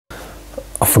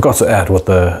I forgot to add what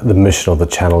the mission of the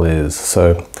channel is.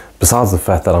 So besides the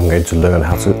fact that I'm going to learn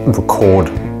how to record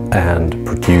and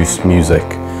produce music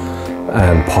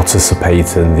and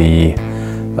participate in the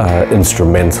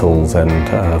instrumentals and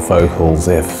vocals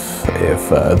if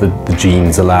the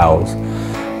genes allows.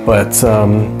 But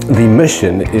the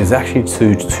mission is actually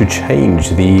to change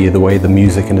the way the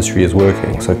music industry is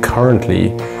working. So currently,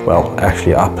 well,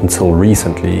 actually up until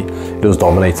recently, it was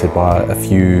dominated by a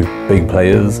few big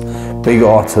players, big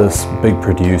artists, big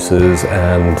producers,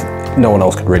 and no one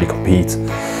else could really compete.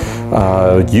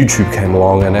 YouTube came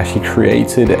along and actually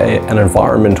created an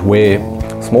environment where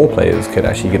small players could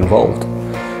actually get involved.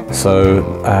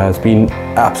 So it's been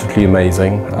absolutely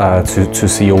amazing to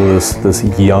see all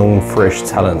this young, fresh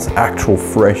talent, actual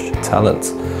fresh talent.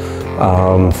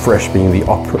 Fresh being the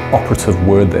operative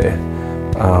word there.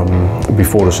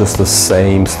 Before it was just the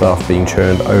same stuff being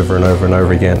churned over and over and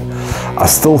over again. I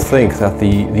still think that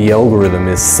the algorithm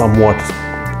is somewhat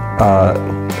a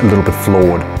little bit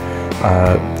flawed.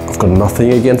 I've got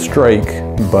nothing against Drake,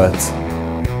 but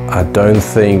I don't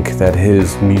think that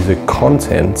his music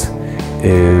content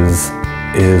is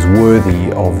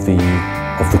worthy of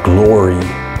the glory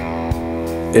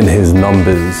in his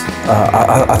numbers.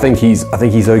 I think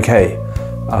he's okay.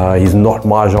 He's not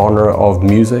my genre of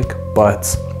music,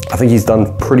 but I think he's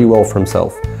done pretty well for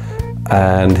himself.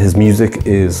 And his music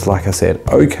is, like I said,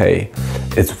 okay.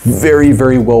 It's very,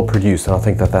 very well produced, and I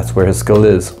think that that's where his skill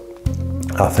is.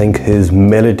 I think his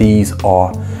melodies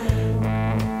are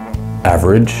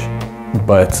average,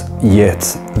 but yet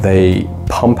they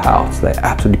pump out, they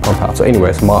absolutely pump out. So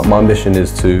anyways, my mission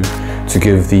is to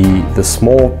give the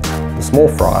small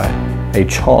fry a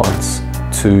chance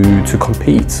to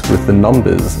compete with the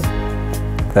numbers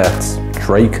that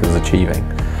Drake is achieving.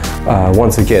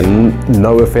 Once again,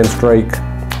 no offense, Drake,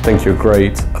 I think you're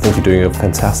great, I think you're doing a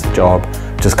fantastic job.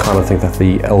 Just kind of think that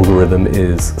the algorithm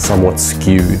is somewhat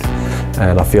skewed,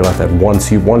 and I feel like that once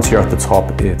you're at the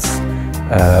top, it's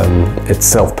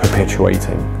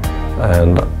self-perpetuating,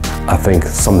 and I think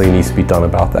something needs to be done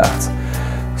about that.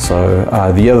 So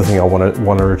the other thing I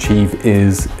want to achieve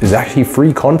is actually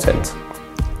free content.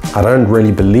 I don't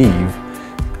really believe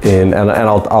in, and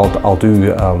I'll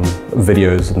do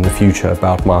videos in the future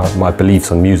about my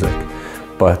beliefs on music,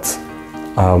 but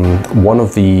one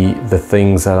of the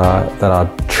things that I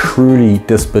truly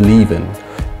disbelieve in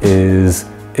is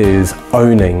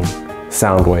owning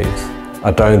sound waves.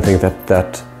 I don't think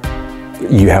that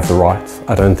you have the right.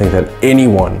 I don't think that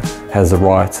anyone has the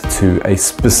right to a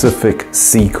specific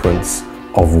sequence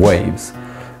of waves.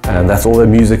 And that's all that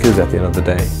music is at the end of the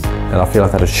day. And I feel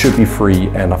like that it should be free,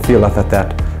 and I feel like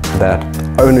that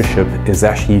ownership is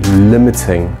actually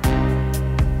limiting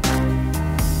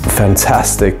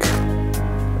fantastic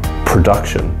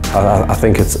production. I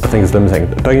think it's limiting.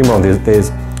 Don't get me wrong,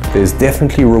 there's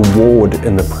definitely reward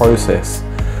in the process,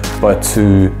 but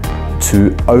to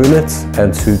own it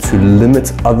and to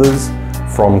limit others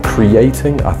from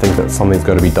creating, I think that something's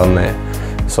got to be done there.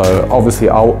 So obviously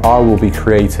I will be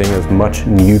creating as much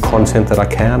new content that I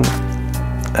can,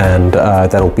 and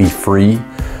that'll be free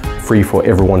for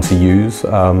everyone to use.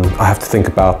 I have to think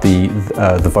about the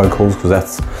vocals,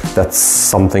 because that's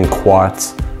something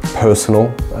quite personal,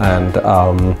 and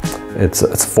it's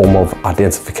a form of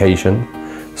identification.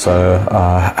 So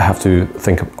I have to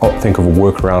think of a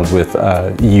workaround with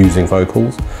using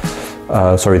vocals.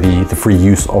 Sorry, the free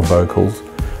use of vocals.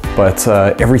 But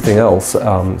everything else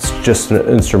is just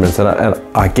instruments, and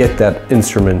I get that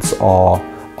instruments are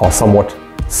somewhat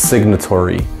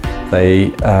signatory.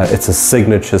 It's a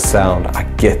signature sound. I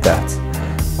get that,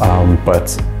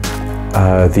 but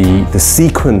the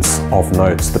sequence of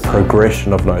notes, the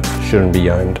progression of notes, shouldn't be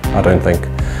owned. I don't think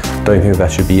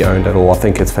that should be owned at all. I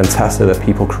think it's fantastic that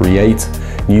people create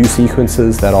new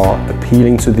sequences that are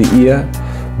appealing to the ear,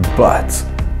 but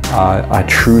I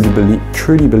truly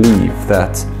believe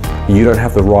that you don't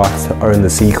have the right to own the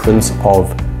sequence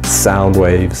of sound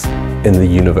waves in the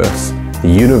universe. The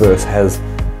universe has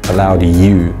allowed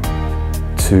you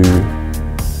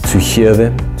to hear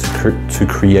them, to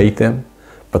create them,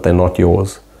 but they're not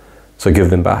yours. So give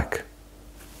them back.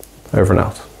 Over and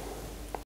out.